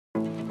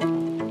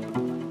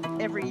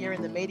every year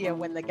in the media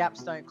when the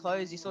gaps don't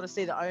close, you sort of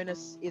see the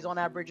onus is on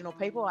Aboriginal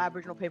people.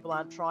 Aboriginal people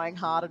aren't trying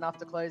hard enough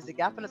to close the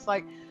gap. And it's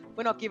like,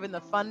 we're not given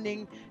the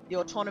funding, the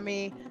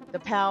autonomy, the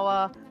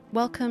power.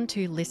 Welcome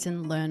to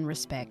Listen, Learn,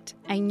 Respect,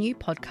 a new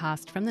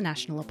podcast from the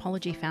National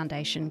Apology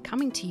Foundation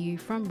coming to you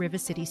from River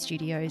City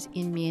Studios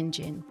in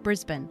Meanjin,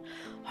 Brisbane,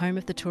 home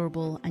of the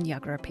Turrbal and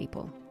Yagara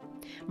people.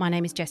 My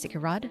name is Jessica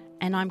Rudd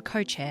and I'm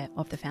co-chair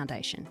of the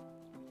foundation.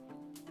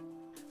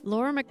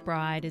 Laura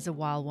McBride is a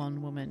Walwon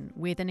woman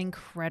with an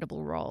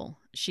incredible role.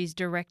 She's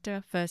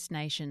Director, First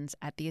Nations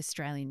at the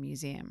Australian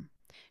Museum.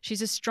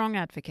 She's a strong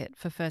advocate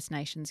for First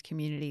Nations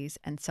communities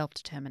and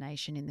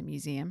self-determination in the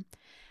museum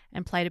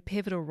and played a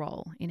pivotal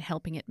role in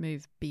helping it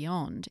move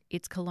beyond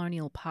its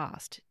colonial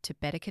past to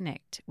better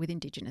connect with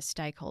Indigenous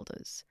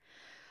stakeholders.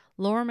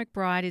 Laura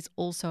McBride is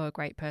also a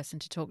great person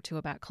to talk to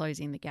about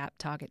closing the gap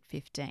Target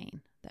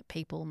 15, that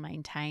people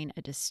maintain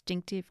a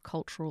distinctive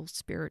cultural,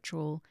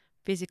 spiritual,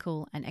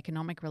 physical and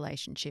economic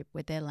relationship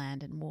with their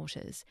land and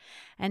waters,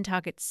 and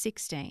Target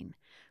 16,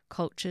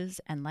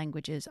 cultures and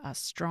languages are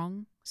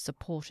strong,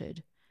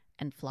 supported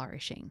and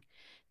flourishing.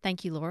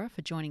 Thank you, Laura,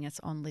 for joining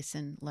us on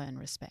Listen, Learn,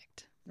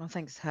 Respect. Well,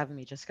 thanks for having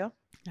me, Jessica.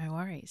 No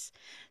worries.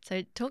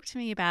 So talk to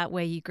me about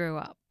where you grew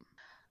up.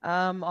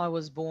 I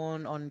was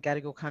born on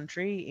Gadigal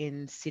country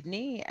in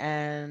Sydney,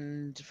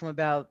 and from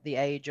about the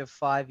age of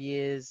 5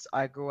 years,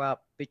 I grew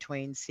up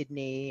between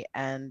Sydney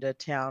and a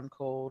town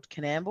called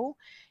Coonamble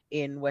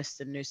in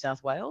Western New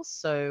South Wales.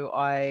 So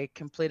I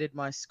completed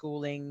my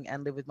schooling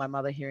and lived with my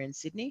mother here in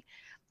Sydney.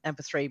 And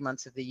for 3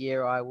 months of the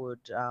year, I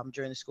would,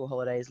 during the school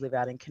holidays, live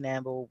out in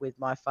Coonamble with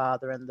my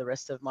father and the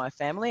rest of my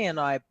family. And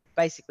I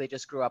basically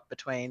just grew up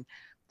between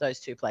those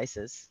two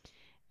places.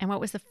 And what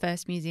was the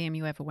first museum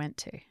you ever went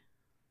to?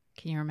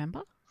 Can you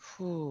remember?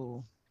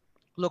 Ooh.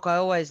 Look, I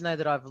always know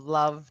that I've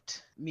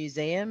loved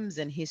museums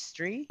and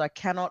history. I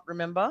cannot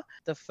remember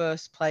the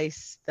first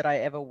place that I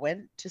ever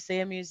went to see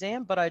a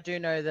museum, but I do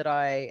know that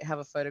I have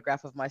a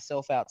photograph of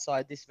myself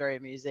outside this very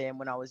museum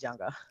when I was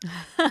younger.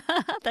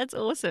 That's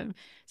awesome.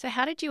 So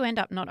how did you end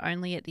up not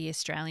only at the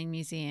Australian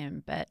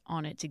Museum, but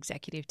on its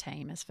executive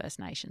team as First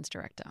Nations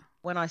Director?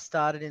 When I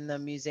started in the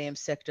museum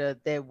sector,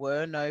 there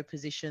were no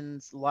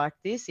positions like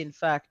this. In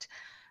fact,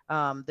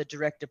 the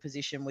director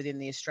position within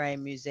the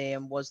Australian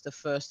Museum was the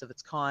first of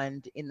its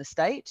kind in the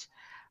state,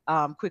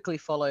 quickly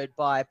followed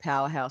by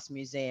Powerhouse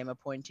Museum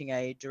appointing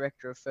a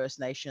director of First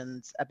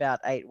Nations about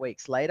 8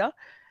 weeks later.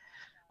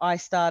 I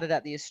started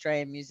at the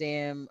Australian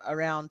Museum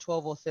around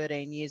 12 or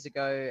 13 years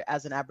ago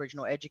as an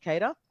Aboriginal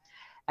educator.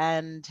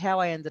 And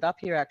how I ended up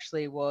here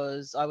actually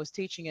was I was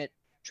teaching at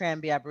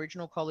Tranby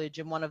Aboriginal College,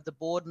 and one of the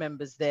board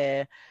members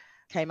there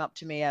came up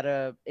to me at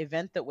an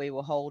event that we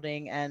were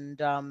holding and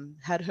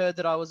had heard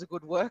that I was a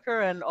good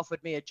worker and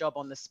offered me a job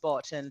on the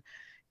spot. And,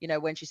 you know,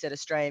 when she said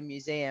Australian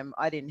Museum,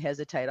 I didn't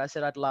hesitate. I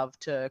said I'd love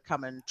to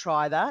come and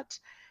try that.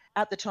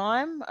 At the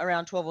time,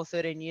 around 12 or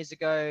 13 years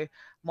ago,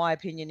 my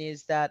opinion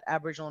is that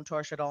Aboriginal and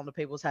Torres Strait Islander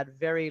peoples had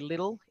very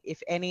little,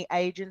 if any,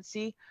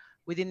 agency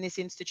within this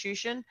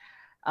institution.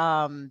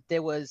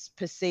 There was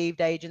perceived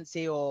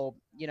agency, or,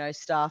 you know,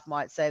 staff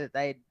might say that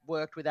they'd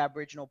worked with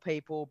Aboriginal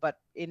people, but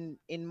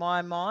in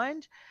my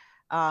mind,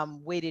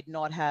 we did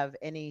not have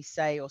any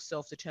say or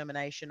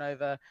self-determination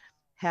over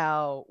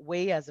how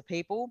we as a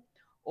people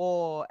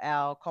or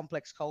our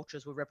complex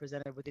cultures were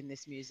represented within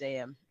this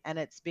museum. And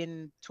it's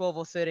been 12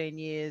 or 13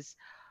 years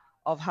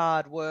of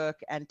hard work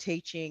and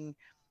teaching,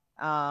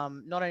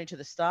 not only to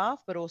the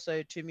staff, but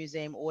also to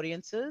museum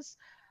audiences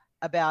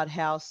about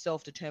how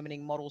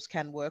self-determining models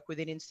can work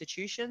within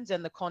institutions,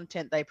 and the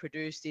content they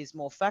produced is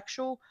more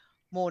factual,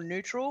 more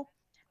neutral,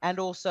 and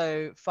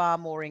also far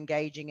more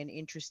engaging and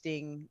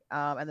interesting,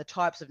 and the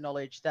types of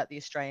knowledge that the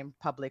Australian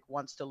public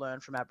wants to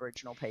learn from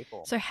Aboriginal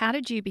people. So how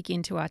did you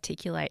begin to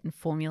articulate and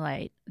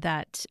formulate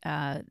that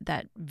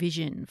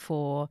vision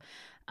for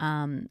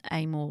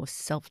a more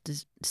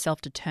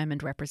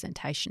self-determined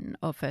representation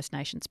of First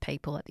Nations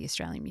people at the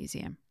Australian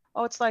Museum?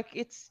 Oh,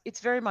 it's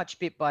very much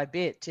bit by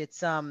bit.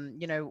 It's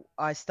you know,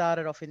 I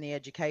started off in the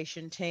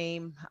education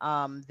team.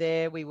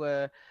 There we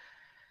were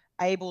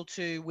able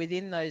to,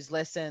 within those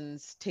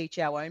lessons, teach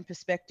our own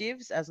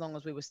perspectives as long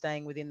as we were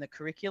staying within the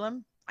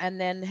curriculum. And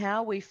then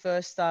how we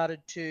first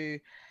started to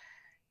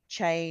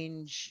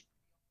change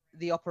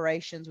the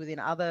operations within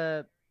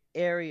other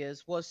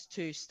areas was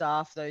to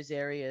staff those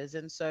areas.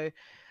 And so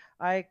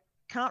I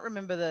can't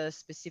remember the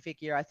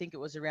specific year. I think it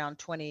was around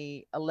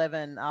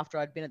 2011, after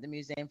I'd been at the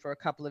museum for a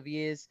couple of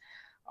years.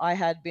 I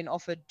had been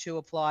offered to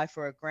apply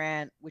for a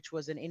grant, which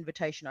was an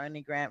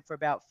invitation-only grant for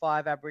about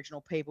 5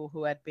 Aboriginal people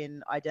who had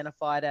been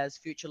identified as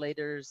future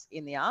leaders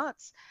in the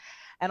arts.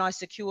 And I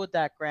secured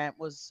that grant.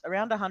 Was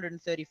around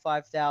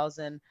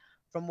 135,000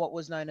 from what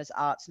was known as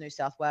Arts New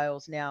South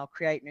Wales, now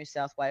Create New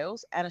South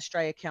Wales, and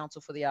Australia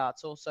Council for the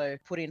Arts also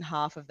put in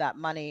half of that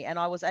money. And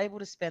I was able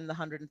to spend the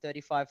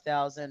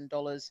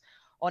 $135,000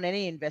 on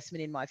any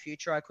investment in my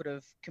future. I could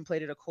have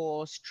completed a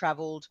course,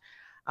 travelled.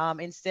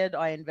 Instead,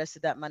 I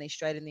invested that money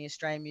straight in the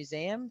Australian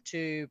Museum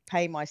to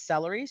pay my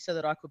salary so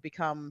that I could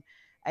become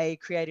a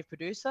creative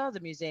producer, the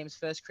museum's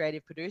first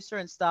creative producer,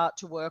 and start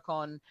to work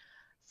on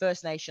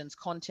First Nations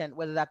content,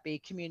 whether that be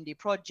community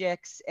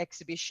projects,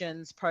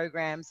 exhibitions,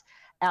 programs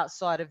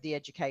outside of the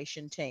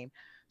education team.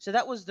 So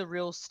that was the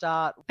real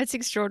start. It's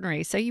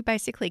extraordinary. So you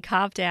basically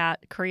carved out,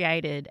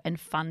 created, and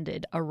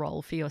funded a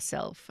role for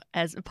yourself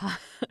as a part,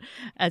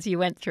 as you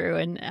went through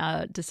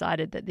and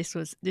decided that this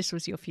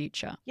was your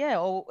future. Yeah,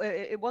 or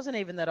it wasn't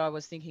even that I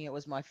was thinking it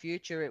was my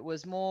future. It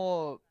was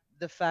more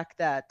the fact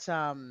that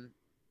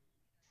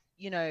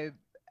you know,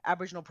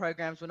 Aboriginal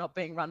programs were not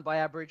being run by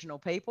Aboriginal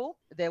people.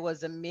 There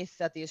was a myth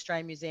at the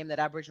Australian Museum that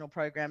Aboriginal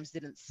programs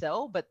didn't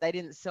sell, but they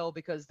didn't sell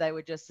because they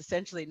were just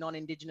essentially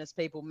non-Indigenous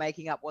people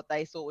making up what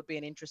they thought would be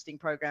an interesting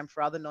program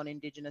for other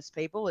non-Indigenous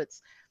people.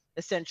 It's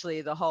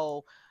essentially the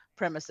whole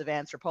premise of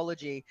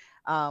anthropology.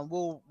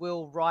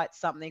 We'll write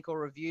something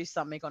or review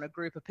something on a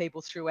group of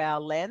people through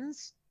our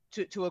lens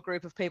to a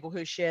group of people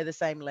who share the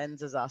same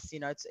lens as us. You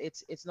know,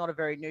 it's not a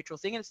very neutral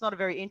thing, and it's not a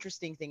very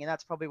interesting thing, and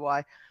that's probably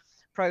why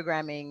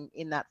programming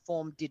in that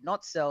form did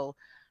not sell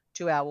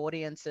to our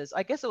audiences.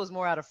 I guess it was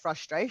more out of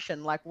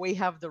frustration. Like, we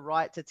have the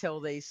right to tell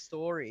these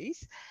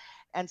stories,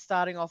 and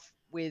starting off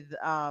with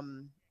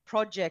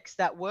projects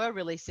that were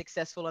really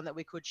successful and that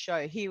we could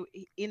show here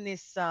in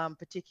this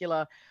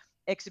particular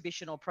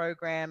exhibition or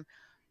program.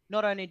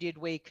 Not only did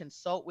we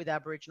consult with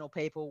Aboriginal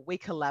people, we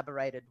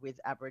collaborated with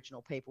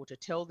Aboriginal people to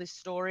tell this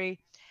story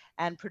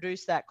and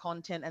produce that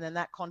content. And then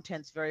that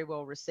content's very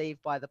well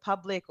received by the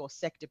public or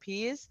sector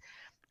peers,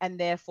 and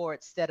therefore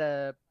it set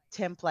a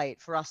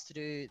template for us to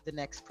do the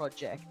next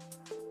project.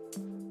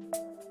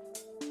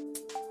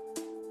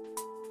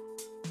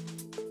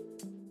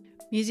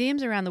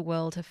 Museums around the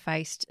world have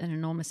faced an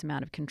enormous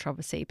amount of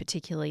controversy,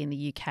 particularly in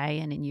the UK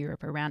and in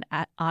Europe, around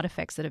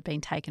artefacts that have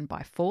been taken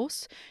by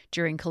force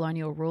during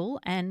colonial rule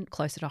and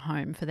closer to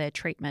home for their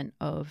treatment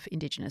of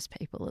Indigenous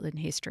people and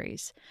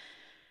histories.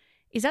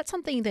 Is that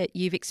something that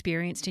you've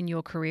experienced in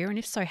your career? And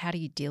if so, how do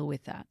you deal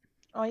with that?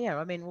 Oh, yeah.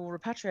 I mean, well,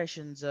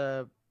 repatriation's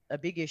a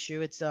big issue.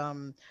 It's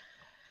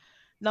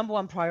number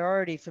one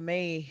priority for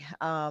me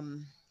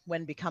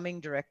when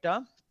becoming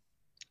director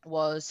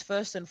was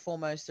first and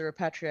foremost the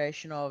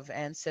repatriation of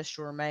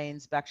ancestral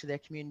remains back to their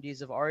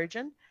communities of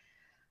origin,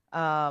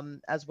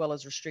 as well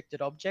as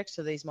restricted objects.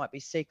 So these might be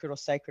secret or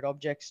sacred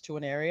objects to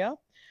an area.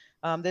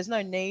 There's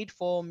no need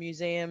for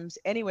museums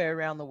anywhere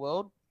around the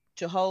world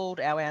to hold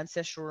our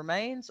ancestral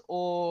remains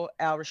or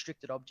our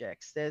restricted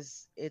objects.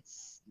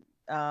 It's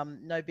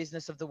no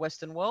business of the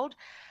Western world,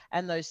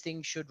 and those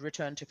things should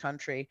return to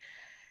country.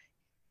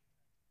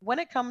 When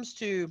it comes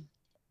to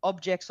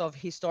objects of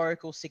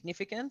historical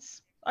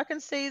significance, I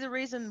can see the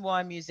reason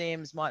why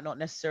museums might not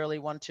necessarily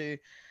want to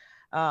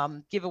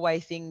give away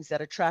things that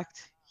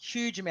attract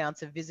huge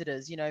amounts of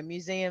visitors. You know,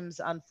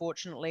 museums,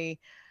 unfortunately,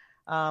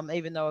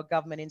 even though a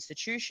government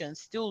institution,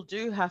 still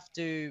do have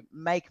to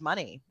make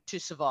money to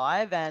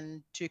survive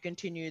and to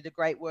continue the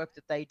great work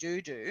that they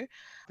do,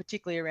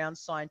 particularly around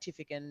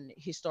scientific and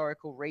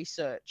historical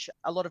research.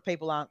 A lot of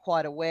people aren't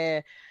quite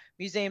aware.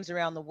 Museums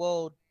around the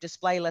world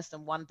display less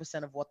than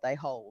 1% of what they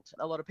hold.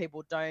 A lot of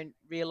people don't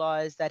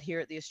realise that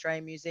here at the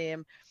Australian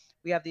Museum,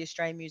 we have the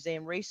Australian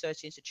Museum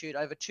Research Institute,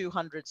 over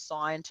 200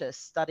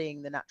 scientists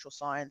studying the natural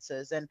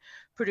sciences and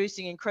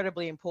producing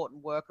incredibly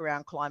important work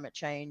around climate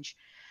change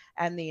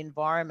and the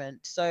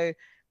environment. So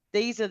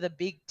these are the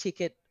big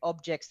ticket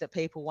objects that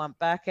people want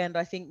back. And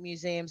I think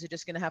museums are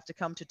just going to have to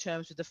come to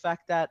terms with the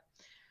fact that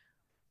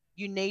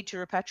you need to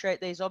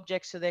repatriate these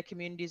objects to their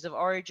communities of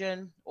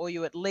origin, or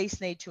you at least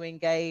need to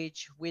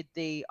engage with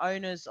the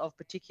owners of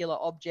particular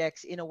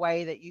objects in a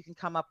way that you can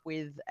come up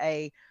with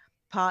a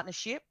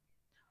partnership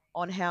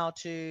on how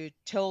to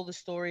tell the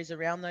stories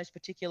around those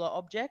particular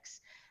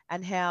objects,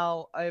 and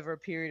how over a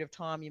period of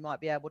time you might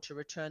be able to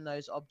return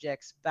those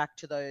objects back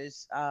to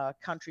those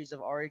countries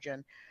of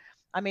origin.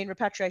 I mean,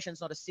 repatriation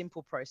is not a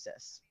simple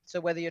process. So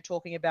whether you're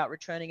talking about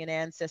returning an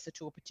ancestor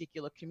to a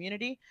particular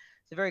community,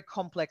 it's a very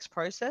complex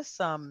process.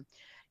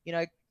 You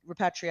know,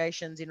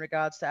 repatriations in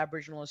regards to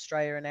Aboriginal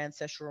Australia and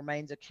ancestral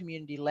remains are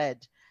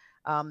community-led.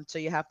 So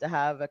you have to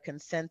have a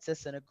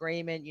consensus and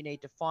agreement. You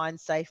need to find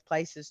safe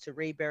places to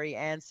rebury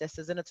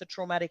ancestors, and it's a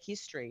traumatic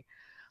history.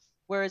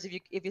 Whereas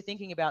if you're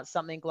thinking about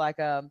something like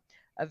a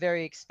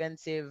very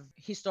expensive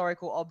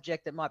historical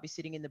object that might be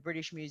sitting in the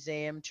British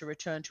Museum to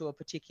return to a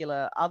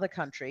particular other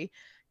country,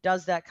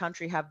 does that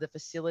country have the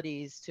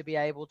facilities to be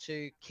able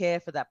to care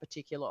for that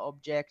particular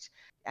object?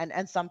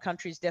 And some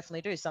countries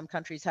definitely do. Some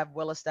countries have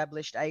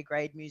well-established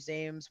A-grade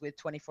museums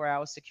with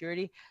 24-hour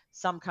security.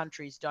 Some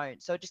countries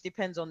don't. So it just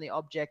depends on the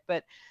object.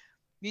 But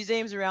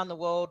museums around the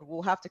world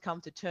will have to come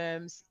to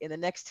terms in the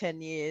next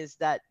 10 years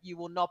that you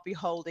will not be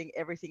holding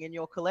everything in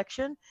your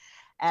collection.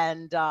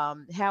 And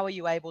how are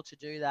you able to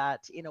do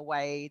that in a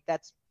way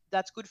that's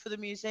good for the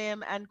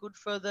museum and good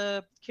for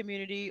the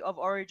community of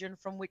origin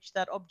from which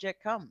that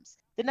object comes?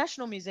 The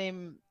National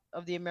Museum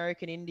of the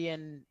American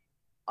Indian,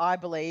 I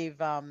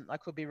believe, I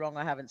could be wrong,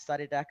 I haven't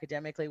studied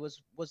academically,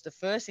 was the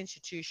first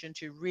institution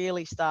to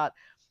really start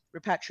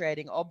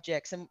repatriating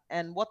objects.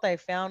 And what they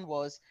found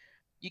was,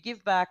 you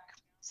give back,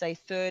 say,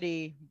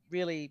 30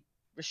 really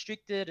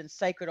restricted and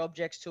sacred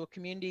objects to a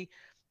community,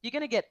 you're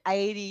going to get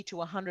 80 to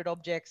 100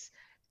 objects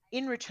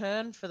in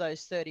return for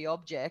those 30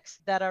 objects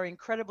that are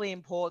incredibly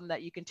important,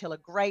 that you can tell a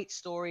great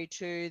story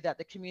to, that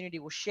the community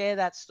will share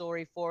that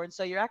story for. And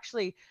so you're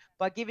actually,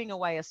 by giving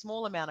away a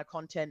small amount of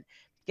content,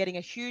 getting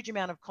a huge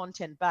amount of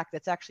content back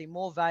that's actually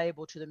more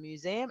valuable to the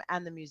museum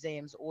and the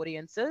museum's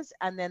audiences.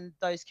 And then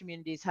those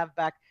communities have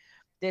back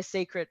their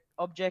secret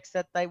objects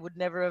that they would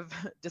never have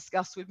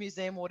discussed with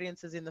museum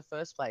audiences in the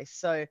first place.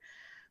 So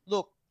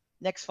look,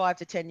 next 5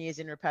 to 10 years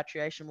in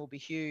repatriation will be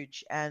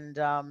huge. And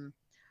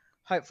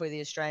hopefully the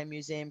Australian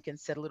Museum can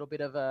set a little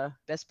bit of a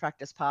best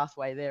practice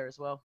pathway there as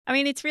well. I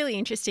mean, it's really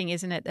interesting,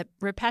 isn't it, that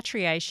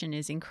repatriation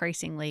is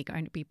increasingly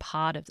going to be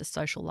part of the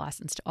social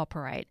license to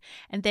operate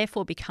and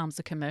therefore becomes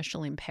a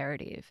commercial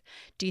imperative.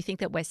 Do you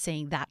think that we're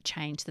seeing that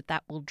change,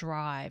 that will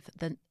drive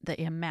the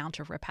amount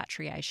of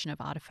repatriation of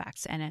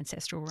artefacts and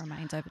ancestral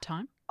remains over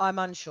time? I'm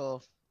unsure.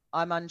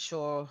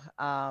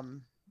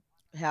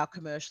 How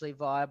commercially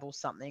viable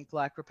something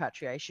like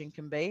repatriation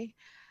can be.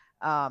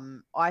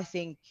 I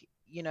think,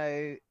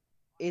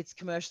 it's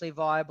commercially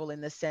viable in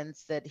the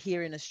sense that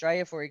here in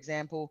Australia, for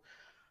example,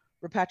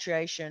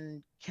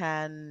 repatriation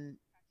can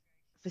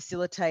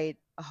facilitate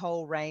a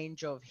whole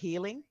range of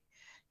healing.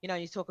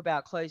 You talk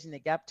about closing the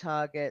gap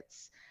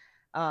targets.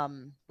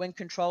 When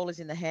control is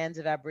in the hands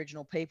of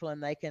Aboriginal people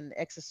and they can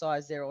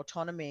exercise their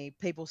autonomy,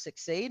 people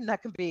succeed. And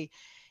that can be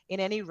in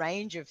any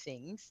range of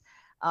things.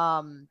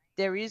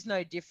 There is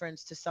no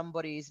difference to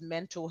somebody's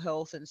mental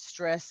health and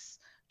stress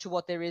to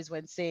what there is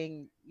when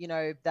seeing,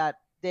 that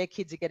their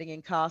kids are getting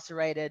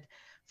incarcerated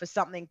for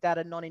something that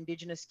a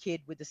non-Indigenous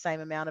kid with the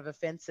same amount of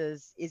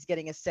offences is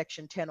getting a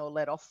Section 10 or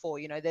let off for.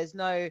 There's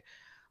no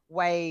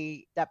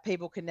way that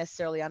people can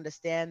necessarily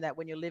understand that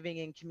when you're living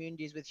in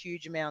communities with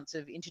huge amounts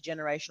of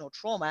intergenerational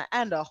trauma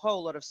and a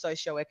whole lot of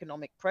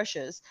socioeconomic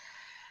pressures,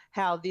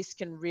 how this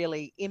can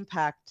really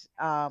impact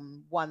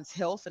one's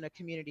health and a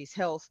community's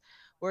health.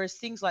 Whereas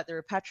things like the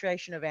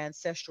repatriation of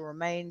ancestral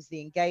remains,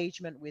 the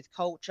engagement with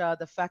culture,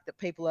 the fact that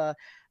people are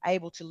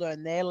able to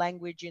learn their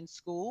language in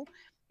school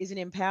is an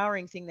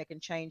empowering thing that can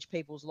change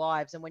people's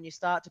lives. And when you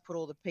start to put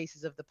all the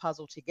pieces of the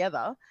puzzle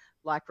together,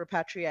 like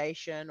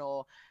repatriation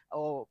or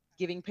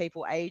giving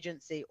people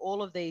agency,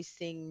 all of these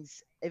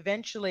things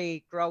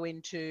eventually grow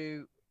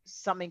into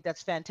something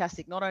that's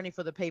fantastic, not only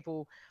for the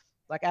people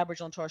like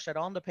Aboriginal and Torres Strait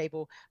Islander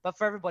people, but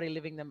for everybody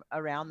living them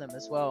around them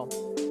as well.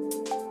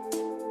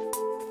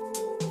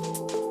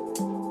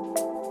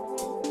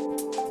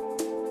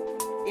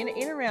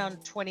 In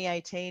around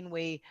 2018,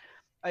 we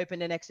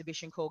opened an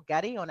exhibition called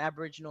Gadi on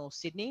Aboriginal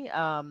Sydney,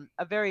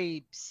 a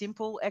very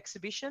simple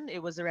exhibition.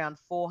 It was around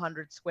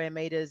 400 square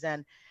metres,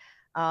 and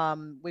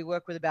we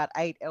worked with about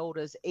 8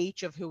 elders,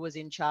 each of who was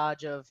in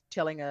charge of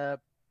telling a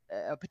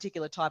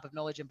particular type of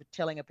knowledge and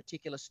telling a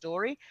particular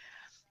story.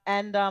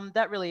 And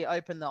that really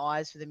opened the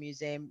eyes for the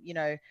museum.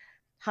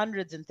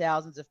 Hundreds and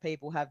thousands of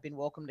people have been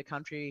welcomed to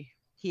country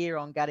here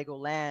on Gadigal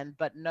land,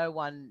 but no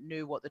one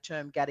knew what the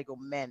term Gadigal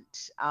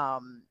meant.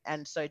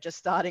 And so just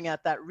starting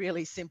at that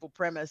really simple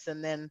premise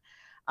and then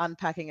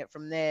unpacking it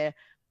from there,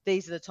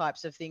 these are the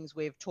types of things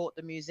we've taught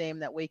the museum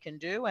that we can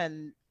do.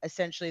 And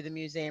essentially the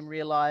museum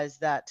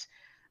realised that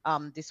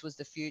this was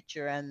the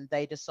future, and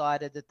they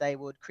decided that they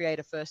would create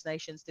a First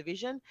Nations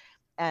division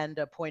and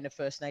appoint a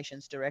First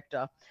Nations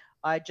director.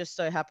 I just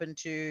so happened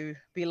to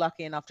be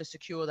lucky enough to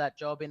secure that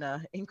job in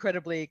an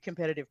incredibly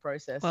competitive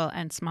process. Well,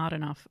 and smart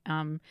enough.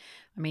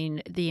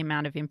 The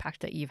amount of impact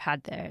that you've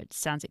had there, it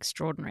sounds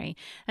extraordinary.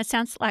 It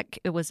sounds like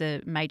it was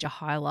a major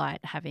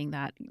highlight having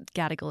that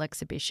Gadigal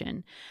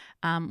exhibition.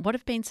 What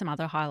have been some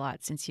other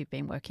highlights since you've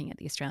been working at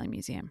the Australian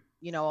Museum?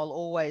 I'll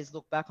always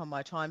look back on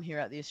my time here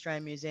at the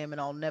Australian Museum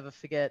and I'll never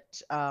forget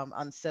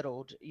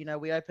Unsettled.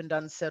 We opened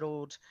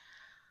Unsettled,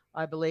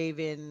 I believe,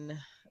 in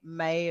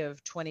May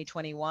of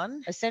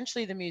 2021.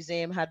 Essentially, the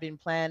museum had been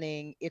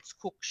planning its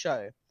Cook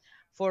show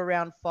for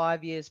around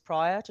 5 years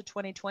prior to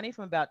 2020,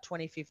 from about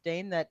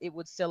 2015, that it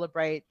would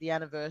celebrate the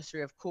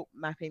anniversary of Cook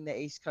mapping the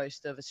east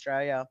coast of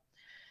Australia.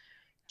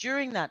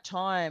 During that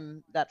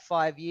time, that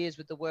 5 years,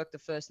 with the work the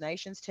First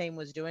Nations team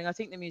was doing, I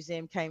think the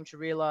museum came to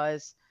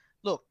realise,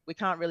 look, we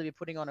can't really be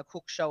putting on a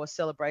Cook show, a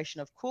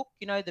celebration of Cook.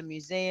 The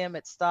museum,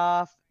 its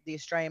staff, the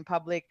Australian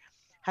public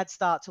had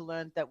started to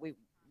learn that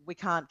we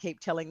can't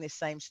keep telling this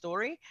same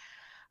story.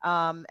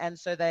 And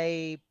so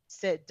they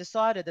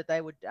decided that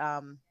they would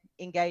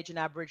engage an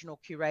Aboriginal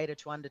curator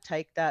to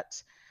undertake that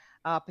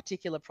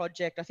particular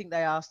project. I think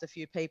they asked a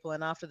few people,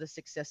 and after the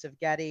success of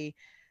Gadi,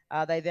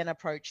 they then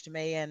approached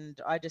me,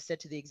 and I just said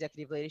to the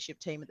executive leadership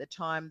team at the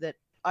time that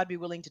I'd be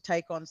willing to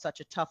take on such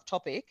a tough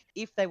topic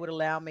if they would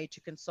allow me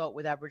to consult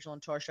with Aboriginal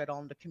and Torres Strait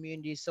Islander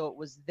communities, so it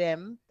was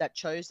them that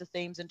chose the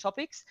themes and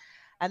topics.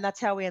 And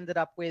that's how we ended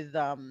up with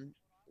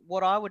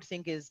what I would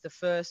think is the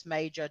first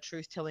major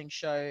truth-telling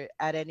show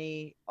at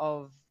any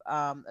of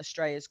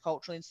Australia's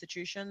cultural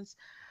institutions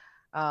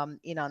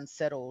in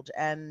Unsettled.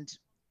 And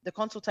The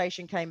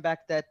consultation came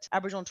back that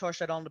Aboriginal and Torres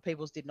Strait Islander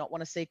peoples did not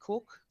want to see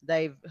Cook.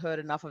 They've heard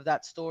enough of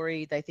that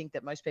story. They think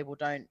that most people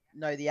don't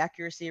know the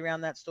accuracy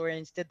around that story. And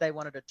instead, they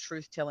wanted a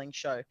truth-telling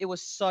show. It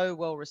was so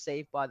well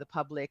received by the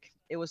public.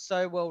 It was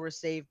so well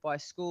received by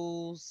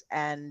schools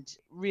and,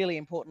 really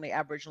importantly,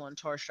 Aboriginal and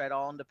Torres Strait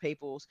Islander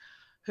peoples,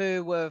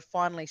 who were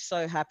finally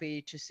so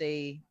happy to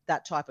see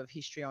that type of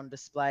history on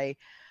display.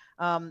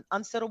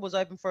 Unsettled was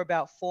open for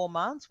about 4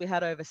 months. We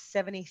had over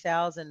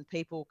 70,000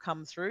 people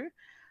come through.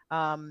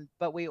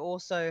 But we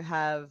also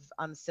have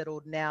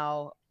Unsettled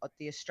now at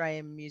the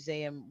Australian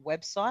Museum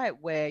website,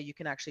 where you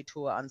can actually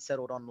tour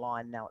Unsettled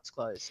online. Now it's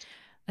closed.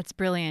 That's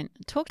brilliant.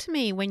 Talk to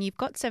me, when you've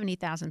got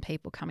 70,000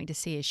 people coming to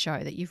see a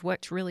show that you've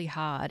worked really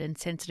hard and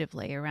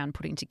sensitively around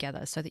putting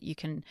together so that you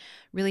can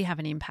really have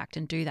an impact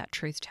and do that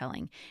truth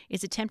telling.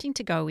 Is it tempting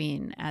to go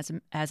in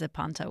as a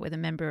punter with a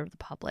member of the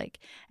public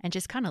and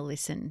just kind of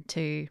listen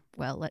to,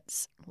 well,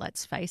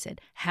 let's face it,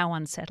 how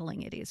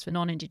unsettling it is for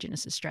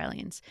non-Indigenous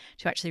Australians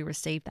to actually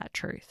receive that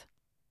truth?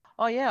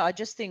 Oh yeah, I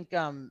just think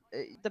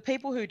the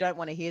people who don't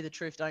want to hear the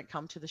truth don't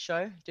come to the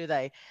show, do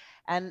they?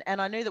 And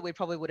I knew that we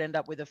probably would end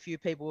up with a few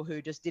people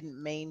who just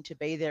didn't mean to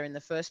be there in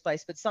the first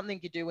place. But something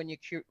you do when you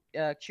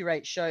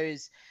curate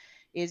shows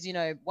is,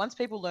 once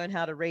people learn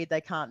how to read,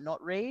 they can't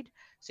not read.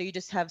 So you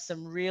just have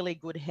some really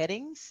good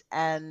headings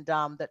and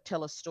that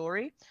tell a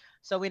story.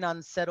 So in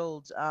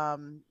Unsettled,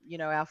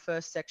 our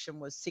first section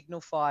was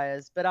signal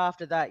fires, but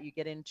after that you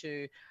get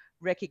into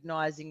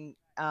recognizing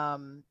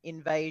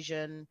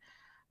invasion,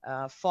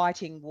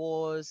 fighting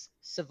wars,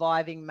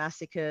 surviving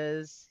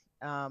massacres.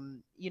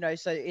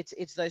 So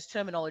it's those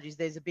terminologies.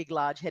 There's a big,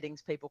 large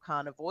headings people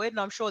can't avoid, and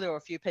I'm sure there were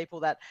a few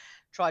people that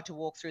tried to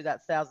walk through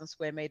that 1,000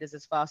 square meters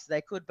as fast as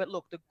they could. But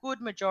look, the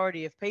good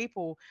majority of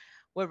people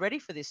were ready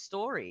for this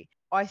story.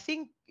 I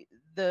think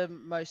the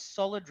most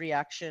solid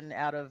reaction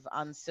out of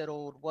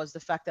Unsettled was the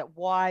fact that,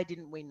 why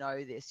didn't we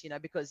know this?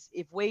 Because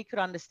if we could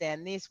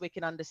understand this, we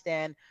can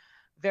understand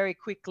very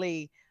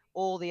quickly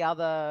all the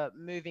other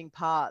moving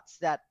parts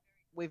that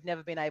we've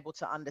never been able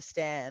to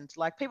understand.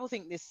 Like, people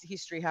think this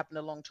history happened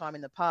a long time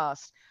in the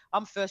past.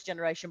 I'm first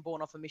generation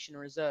born off a mission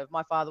reserve.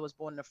 My father was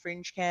born in a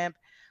fringe camp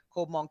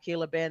called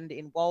Monkila Bend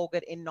in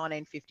Walgett in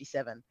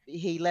 1957.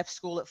 He left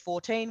school at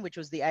 14, which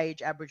was the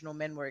age Aboriginal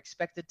men were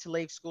expected to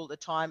leave school at the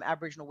time.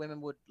 Aboriginal women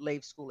would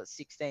leave school at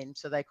 16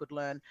 so they could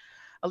learn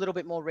a little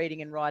bit more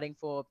reading and writing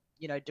for,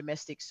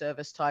 domestic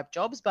service type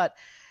jobs. But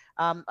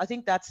I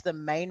think that's the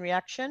main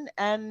reaction.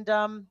 And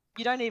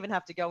you don't even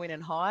have to go in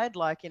and hide.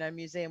 Like,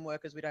 museum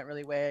workers, we don't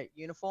really wear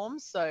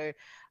uniforms. So,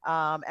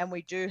 and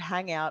we do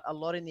hang out a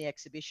lot in the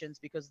exhibitions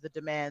because of the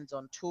demands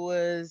on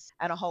tours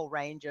and a whole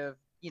range of,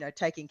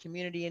 taking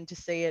community in to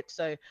see it.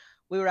 So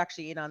we were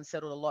actually in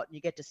Unsettled a lot, and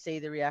you get to see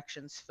the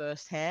reactions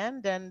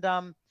firsthand. And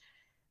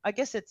I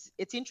guess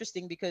it's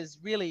interesting because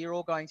really you're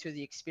all going through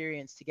the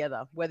experience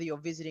together, whether you're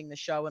visiting the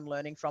show and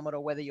learning from it or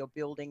whether you're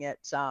building it.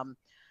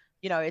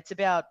 It's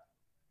about,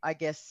 I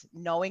guess,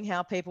 knowing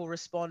how people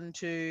respond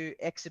to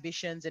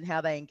exhibitions and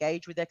how they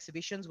engage with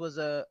exhibitions was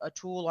a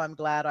tool I'm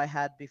glad I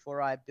had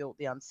before I built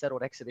the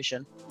Unsettled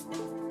exhibition.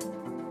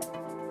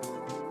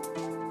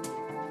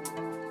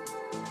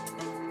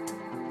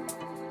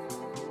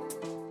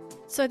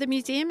 So the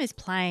museum is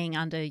playing,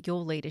 under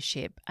your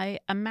leadership, a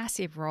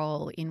massive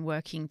role in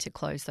working to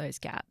close those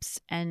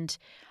gaps. And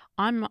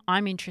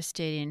I'm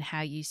interested in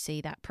how you see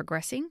that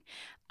progressing,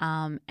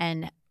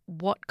 and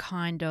what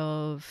kind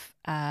of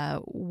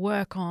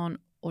work on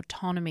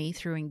autonomy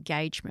through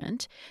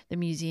engagement the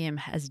museum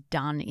has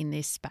done in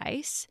this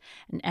space.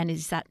 And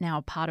is that now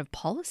a part of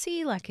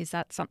policy? Like, is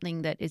that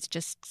something that is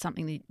just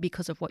something that,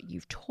 because of what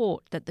you've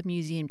taught, that the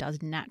museum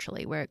does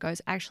naturally, where it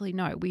goes, actually,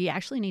 no, we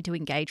actually need to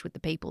engage with the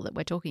people that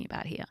we're talking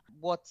about here?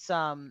 What's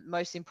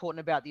most important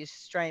about the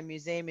Australian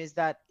Museum is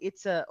that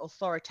it's an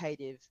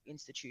authoritative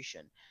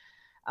institution.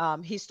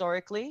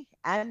 Historically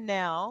and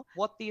now,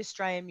 what the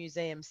Australian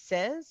Museum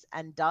says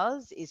and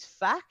does is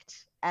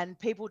fact, and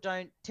people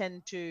don't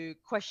tend to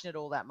question it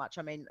all that much.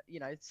 I mean,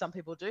 some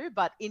people do,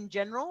 but in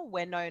general,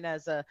 we're known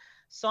as a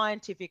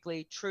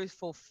scientifically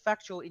truthful,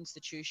 factual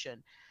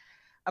institution.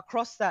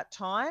 Across that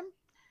time,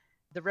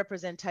 the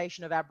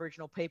representation of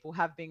Aboriginal people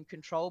have been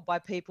controlled by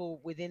people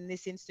within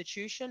this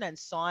institution and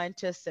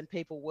scientists and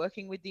people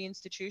working with the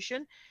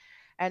institution.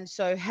 And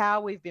so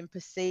how we've been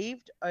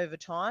perceived over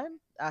time,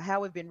 how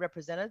we've been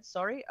represented,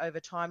 over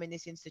time in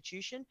this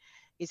institution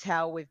is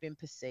how we've been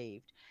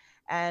perceived.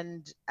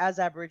 And as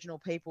Aboriginal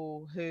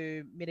people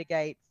who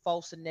mitigate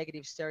false and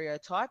negative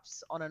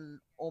stereotypes on an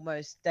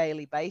almost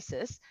daily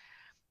basis,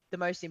 the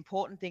most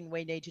important thing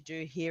we need to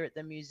do here at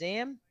the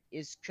museum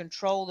is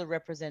control the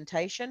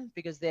representation,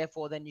 because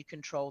therefore then you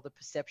control the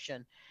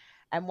perception.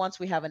 And once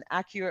we have an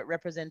accurate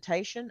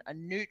representation, a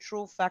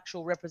neutral,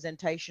 factual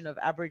representation of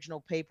Aboriginal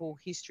people,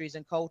 histories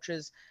and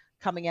cultures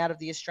coming out of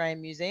the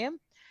Australian Museum,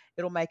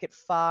 it'll make it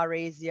far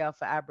easier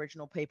for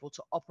Aboriginal people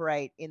to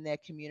operate in their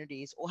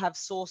communities or have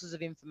sources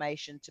of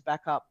information to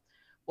back up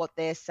what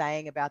they're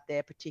saying about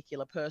their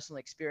particular personal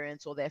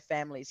experience or their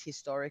family's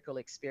historical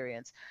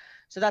experience.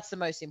 So that's the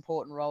most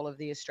important role of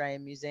the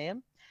Australian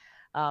Museum.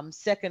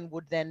 Second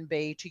would then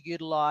be to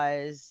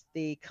utilise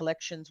the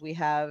collections we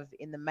have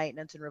in the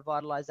maintenance and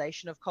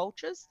revitalisation of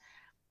cultures,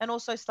 and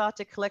also start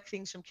to collect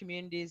things from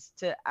communities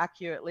to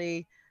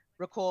accurately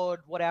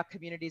record what our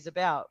community is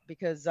about.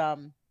 Because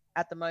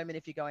at the moment,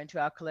 if you go into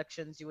our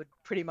collections, you would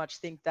pretty much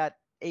think that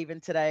even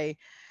today,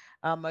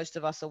 most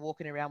of us are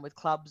walking around with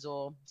clubs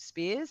or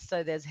spears.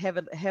 So there's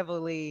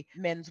heavily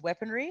men's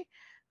weaponry,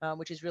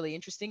 which is really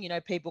interesting. You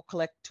know, people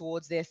collect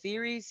towards their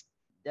theories.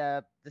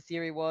 The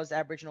theory was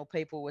Aboriginal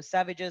people were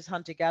savages,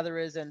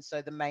 hunter-gatherers, and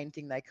so the main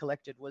thing they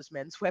collected was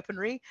men's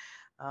weaponry,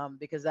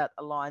 because that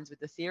aligns with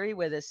the theory,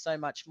 where there's so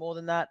much more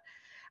than that.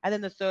 And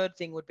then the third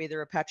thing would be the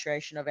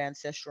repatriation of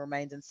ancestral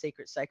remains and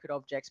secret sacred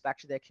objects back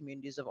to their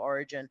communities of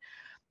origin.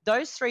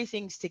 Those three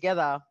things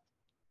together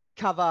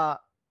cover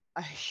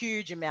a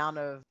huge amount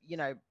of,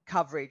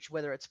 coverage,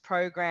 whether it's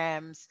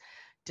programs,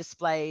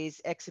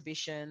 displays,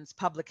 exhibitions,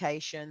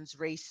 publications,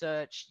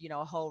 research,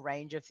 a whole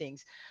range of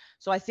things.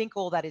 So I think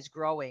all that is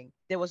growing.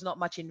 There was not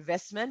much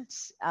investment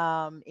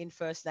in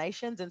First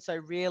Nations. And so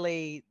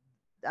really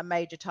a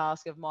major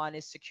task of mine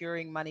is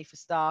securing money for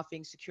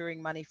staffing,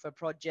 securing money for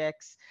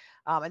projects.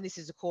 And this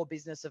is a core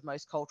business of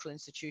most cultural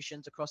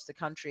institutions across the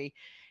country,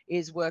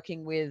 is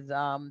working with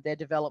their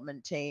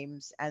development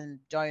teams and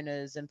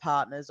donors and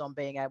partners on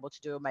being able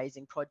to do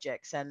amazing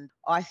projects. And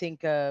I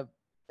think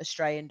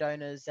Australian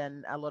donors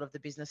and a lot of the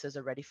businesses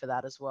are ready for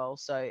that as well.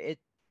 So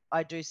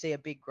I do see a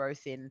big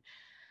growth in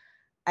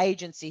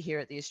agency here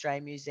at the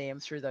Australian Museum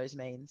through those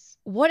means.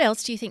 What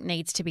else do you think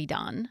needs to be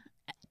done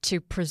to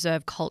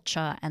preserve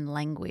culture and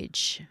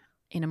language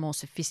in a more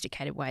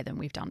sophisticated way than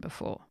we've done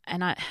before?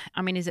 And I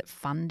mean, is it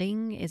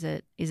funding? Is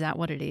that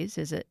what it is?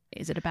 Is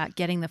it about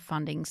getting the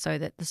funding so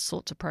that the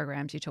sorts of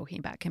programs you're talking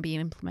about can be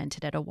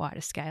implemented at a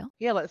wider scale?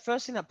 Yeah, like the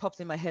first thing that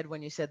popped in my head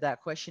when you said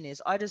that question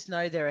is, I just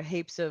know there are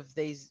heaps of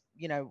these,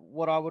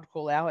 what I would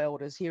call our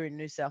elders here in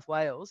New South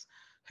Wales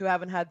who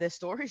haven't had their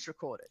stories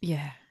recorded.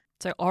 Yeah.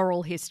 So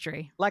oral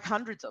history. Like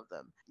hundreds of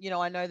them.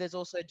 I know there's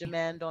also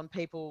demand on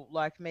people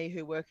like me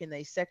who work in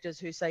these sectors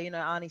who say,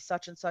 Auntie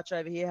such and such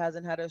over here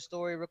hasn't had her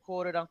story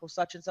recorded, Uncle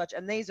such and such.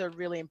 And these are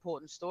really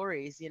important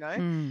stories,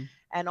 And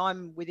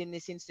I'm within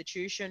this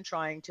institution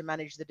trying to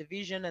manage the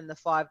division and the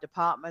 5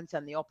 departments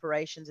and the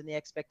operations and the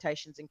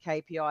expectations and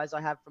KPIs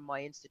I have from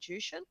my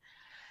institution.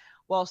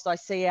 Whilst I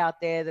see out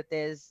there that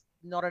there's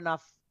not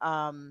enough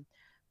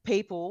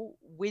people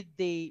with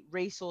the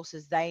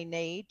resources they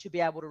need to be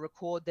able to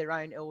record their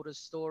own elders'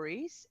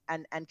 stories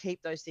and keep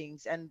those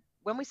things. And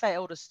when we say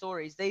elders'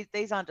 stories,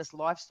 these aren't just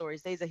life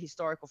stories. These are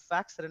historical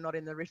facts that are not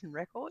in the written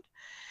record.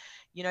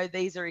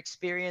 These are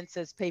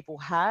experiences people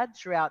had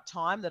throughout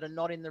time that are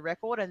not in the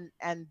record.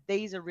 And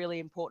these are really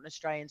important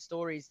Australian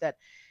stories that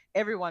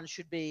everyone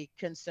should be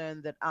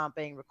concerned that aren't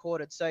being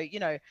recorded. So,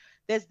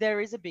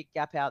 there is a big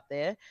gap out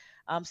there.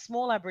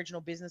 Small Aboriginal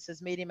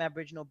businesses, medium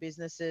Aboriginal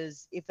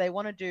businesses, if they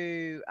want to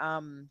do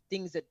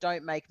things that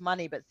don't make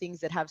money, but things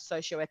that have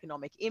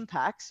socioeconomic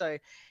impact, so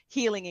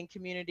healing in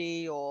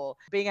community or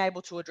being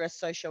able to address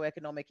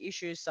socioeconomic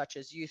issues such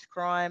as youth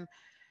crime,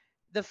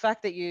 the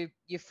fact that you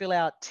fill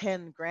out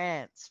 10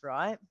 grants,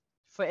 right,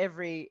 for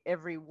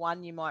every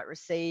one you might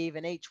receive,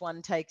 and each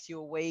one takes you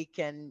a week,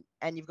 and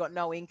you've got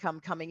no income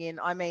coming in.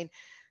 I mean,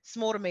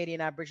 small to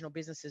medium Aboriginal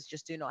businesses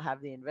just do not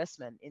have the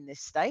investment in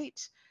this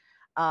state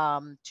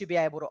to be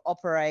able to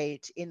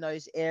operate in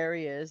those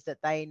areas that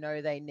they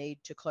know they need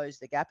to close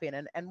the gap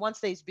in. And once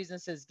these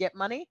businesses get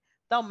money,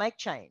 they'll make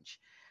change.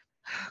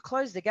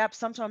 Close the gap.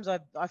 Sometimes I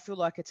feel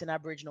like it's an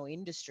Aboriginal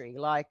industry.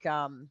 Like,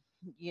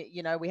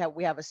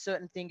 we have a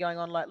certain thing going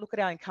on. Like, look at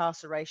our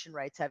incarceration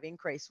rates have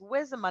increased.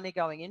 Where's the money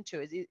going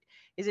into?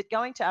 Is it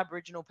going to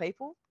Aboriginal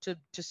people to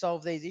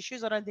solve these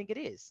issues? I don't think it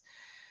is.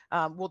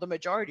 Well, the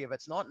majority of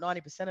it's not.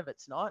 90% of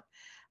it's not.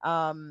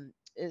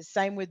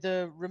 Same with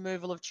the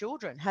removal of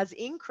children has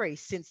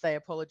increased since they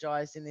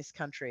apologised in this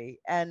country.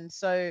 And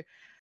so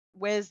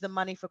where's the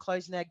money for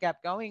closing that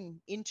gap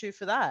going into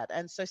for that?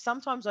 And so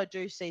sometimes I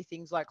do see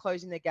things like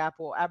closing the gap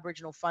or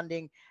Aboriginal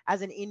funding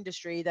as an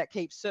industry that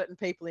keeps certain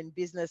people in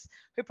business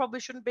who probably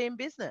shouldn't be in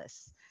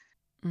business.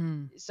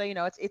 So,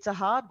 it's a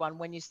hard one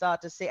when you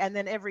start to see, and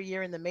then every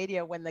year in the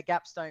media, when the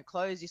gaps don't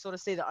close, you sort of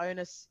see the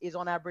onus is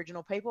on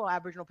Aboriginal people.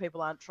 Aboriginal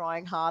people aren't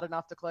trying hard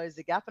enough to close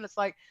the gap. And it's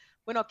like,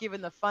 we're not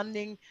given the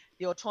funding,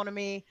 the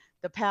autonomy,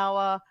 the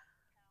power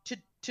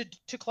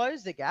to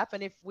close the gap.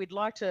 And if we'd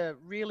like to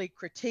really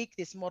critique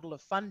this model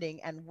of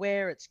funding and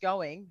where it's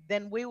going,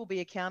 then we will be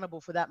accountable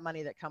for that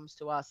money that comes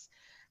to us.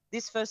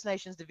 This First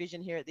Nations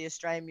division here at the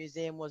Australian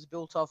Museum was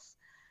built off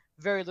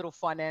very little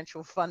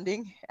financial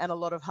funding and a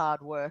lot of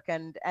hard work.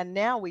 And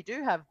now we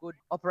do have good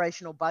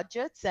operational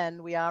budgets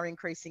and we are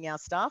increasing our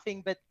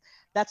staffing, but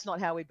that's not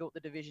how we built the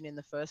division in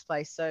the first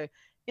place. So,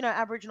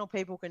 Aboriginal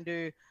people can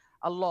do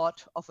a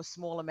lot off a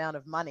small amount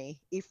of money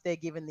if they're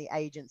given the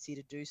agency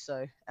to do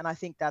so. And I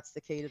think that's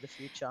the key to the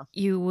future.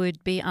 You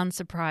would be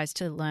unsurprised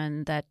to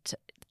learn that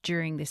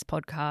during this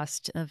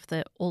podcast, of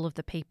all of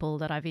the people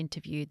that I've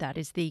interviewed, that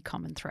is the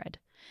common thread.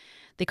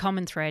 The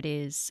common thread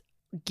is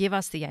give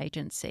us the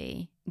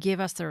agency,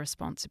 give us the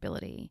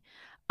responsibility,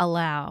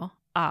 allow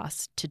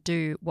us to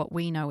do what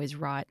we know is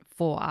right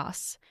for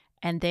us,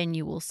 and then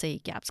you will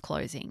see gaps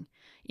closing.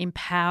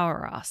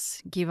 Empower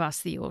us, give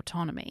us the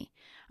autonomy.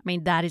 I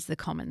mean, that is the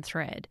common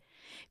thread.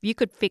 If you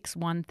could fix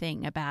one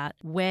thing about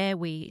where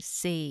we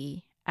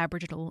see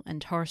Aboriginal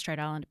and Torres Strait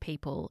Islander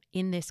people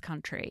in this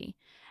country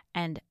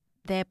and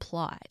their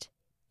plight,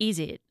 is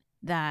it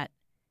that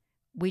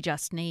we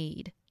just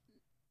need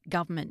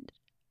government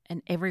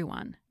and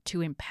everyone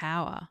to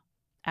empower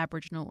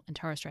Aboriginal and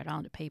Torres Strait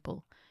Islander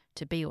people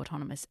to be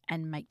autonomous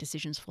and make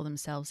decisions for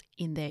themselves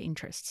in their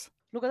interests?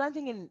 Look, I don't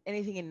think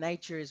anything in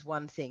nature is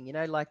one thing,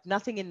 like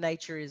nothing in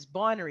nature is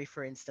binary,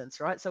 for instance,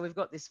 right? So we've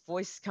got this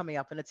voice coming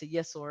up and it's a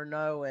yes or a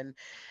no. And,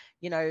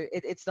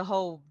 it's the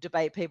whole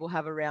debate people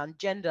have around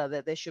gender,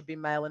 that there should be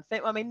male and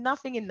female. I mean,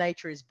 nothing in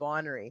nature is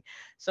binary.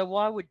 So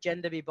why would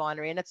gender be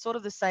binary? And it's sort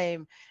of the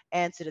same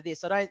answer to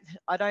this. I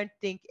don't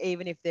think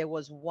even if there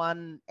was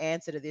one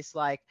answer to this,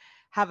 like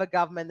have a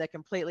government that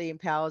completely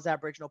empowers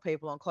Aboriginal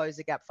people and close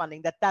the gap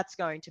funding, that's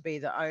going to be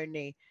the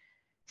only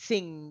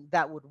thing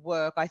that would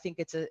work. I think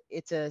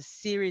it's a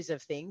series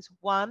of things.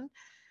 One,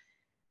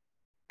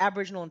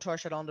 Aboriginal and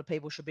Torres Strait Islander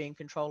people should be in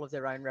control of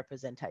their own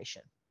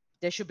representation.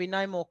 There should be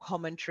no more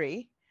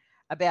commentary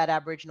about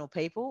Aboriginal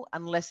people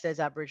unless there's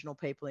Aboriginal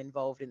people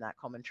involved in that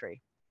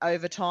commentary.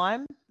 Over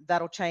time,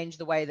 that'll change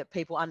the way that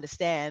people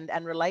understand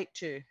and relate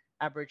to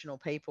Aboriginal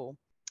people.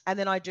 And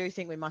then I do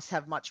think we must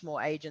have much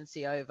more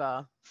agency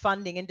over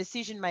funding and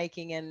decision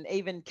making and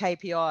even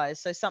KPIs.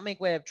 So something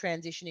we're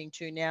transitioning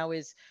to now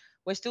is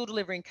we're still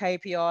delivering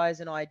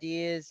KPIs and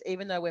ideas,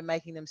 even though we're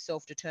making them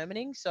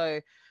self-determining. So,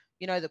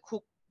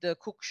 the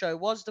Cook Show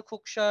was the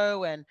Cook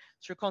Show, and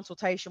through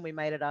consultation, we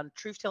made it a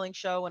truth-telling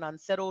show and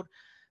unsettled.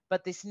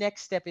 But this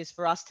next step is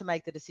for us to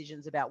make the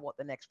decisions about what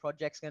the next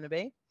project's going to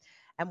be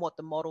and what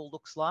the model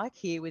looks like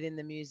here within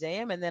the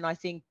museum. And then I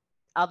think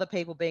other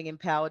people being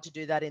empowered to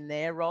do that in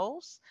their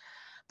roles,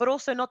 but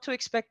also not to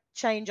expect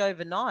change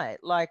overnight.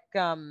 Like,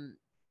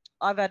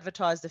 I've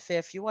advertised a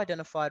fair few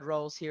identified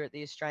roles here at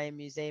the Australian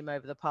Museum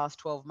over the past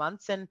 12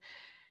 months, and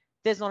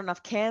there's not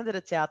enough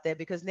candidates out there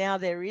because now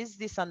there is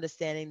this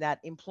understanding that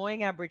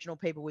employing Aboriginal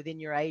people within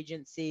your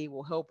agency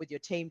will help with your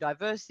team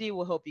diversity,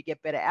 will help you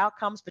get better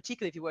outcomes,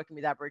 particularly if you're working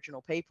with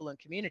Aboriginal people and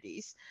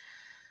communities.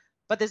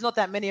 But there's not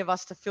that many of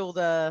us to fill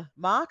the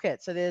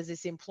market. So there's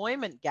this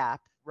employment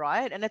gap,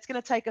 right? And it's going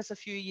to take us a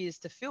few years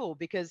to fill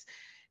because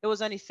it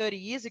was only 30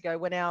 years ago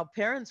when our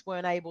parents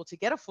weren't able to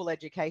get a full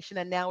education,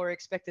 and now we're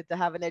expected to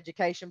have an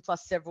education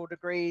plus several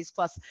degrees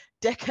plus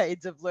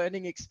decades of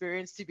learning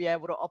experience to be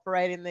able to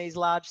operate in these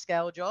large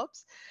scale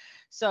jobs.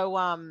 So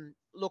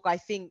look, I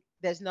think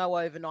there's no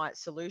overnight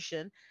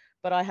solution,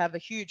 but I have a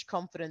huge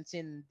confidence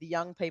in the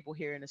young people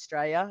here in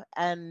Australia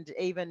and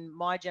even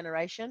my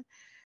generation.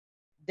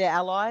 They're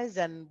allies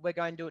and we're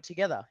going to do it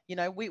together.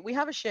 We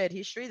have a shared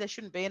history. There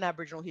shouldn't be an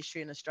Aboriginal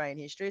history and Australian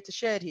history. It's a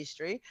shared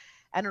history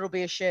and it'll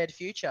be a shared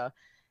future.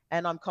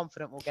 And I'm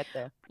confident we'll get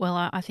there.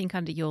 Well, I think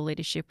under your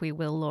leadership we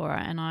will,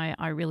 Laura, and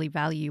I really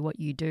value what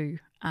you do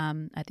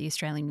at the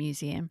Australian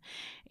Museum.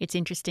 It's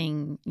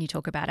interesting you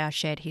talk about our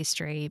shared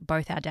history.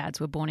 Both our dads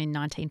were born in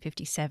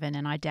 1957,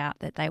 and I doubt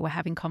that they were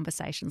having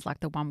conversations like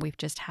the one we've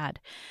just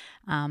had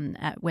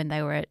when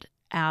they were at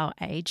our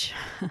age.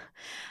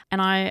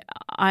 And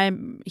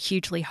I'm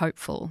hugely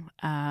hopeful,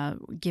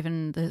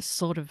 given the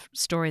sort of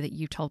story that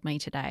you told me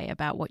today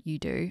about what you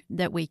do,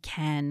 that we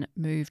can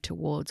move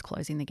towards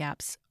closing the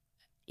gaps,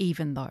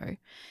 even though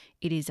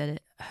it is a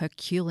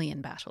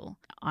Herculean battle.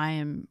 I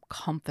am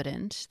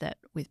confident that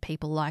with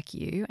people like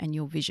you and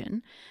your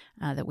vision,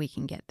 that we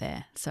can get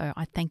there. So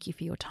I thank you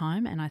for your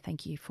time, and I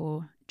thank you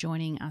for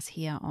joining us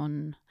here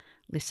on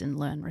Listen,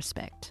 Learn,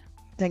 Respect.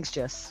 Thanks,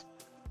 Jess.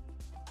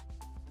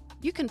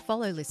 You can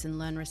follow Listen,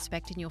 Learn,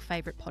 Respect in your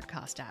favourite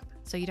podcast app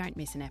so you don't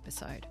miss an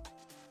episode.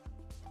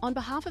 On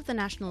behalf of the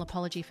National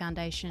Apology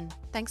Foundation,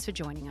 thanks for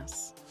joining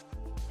us.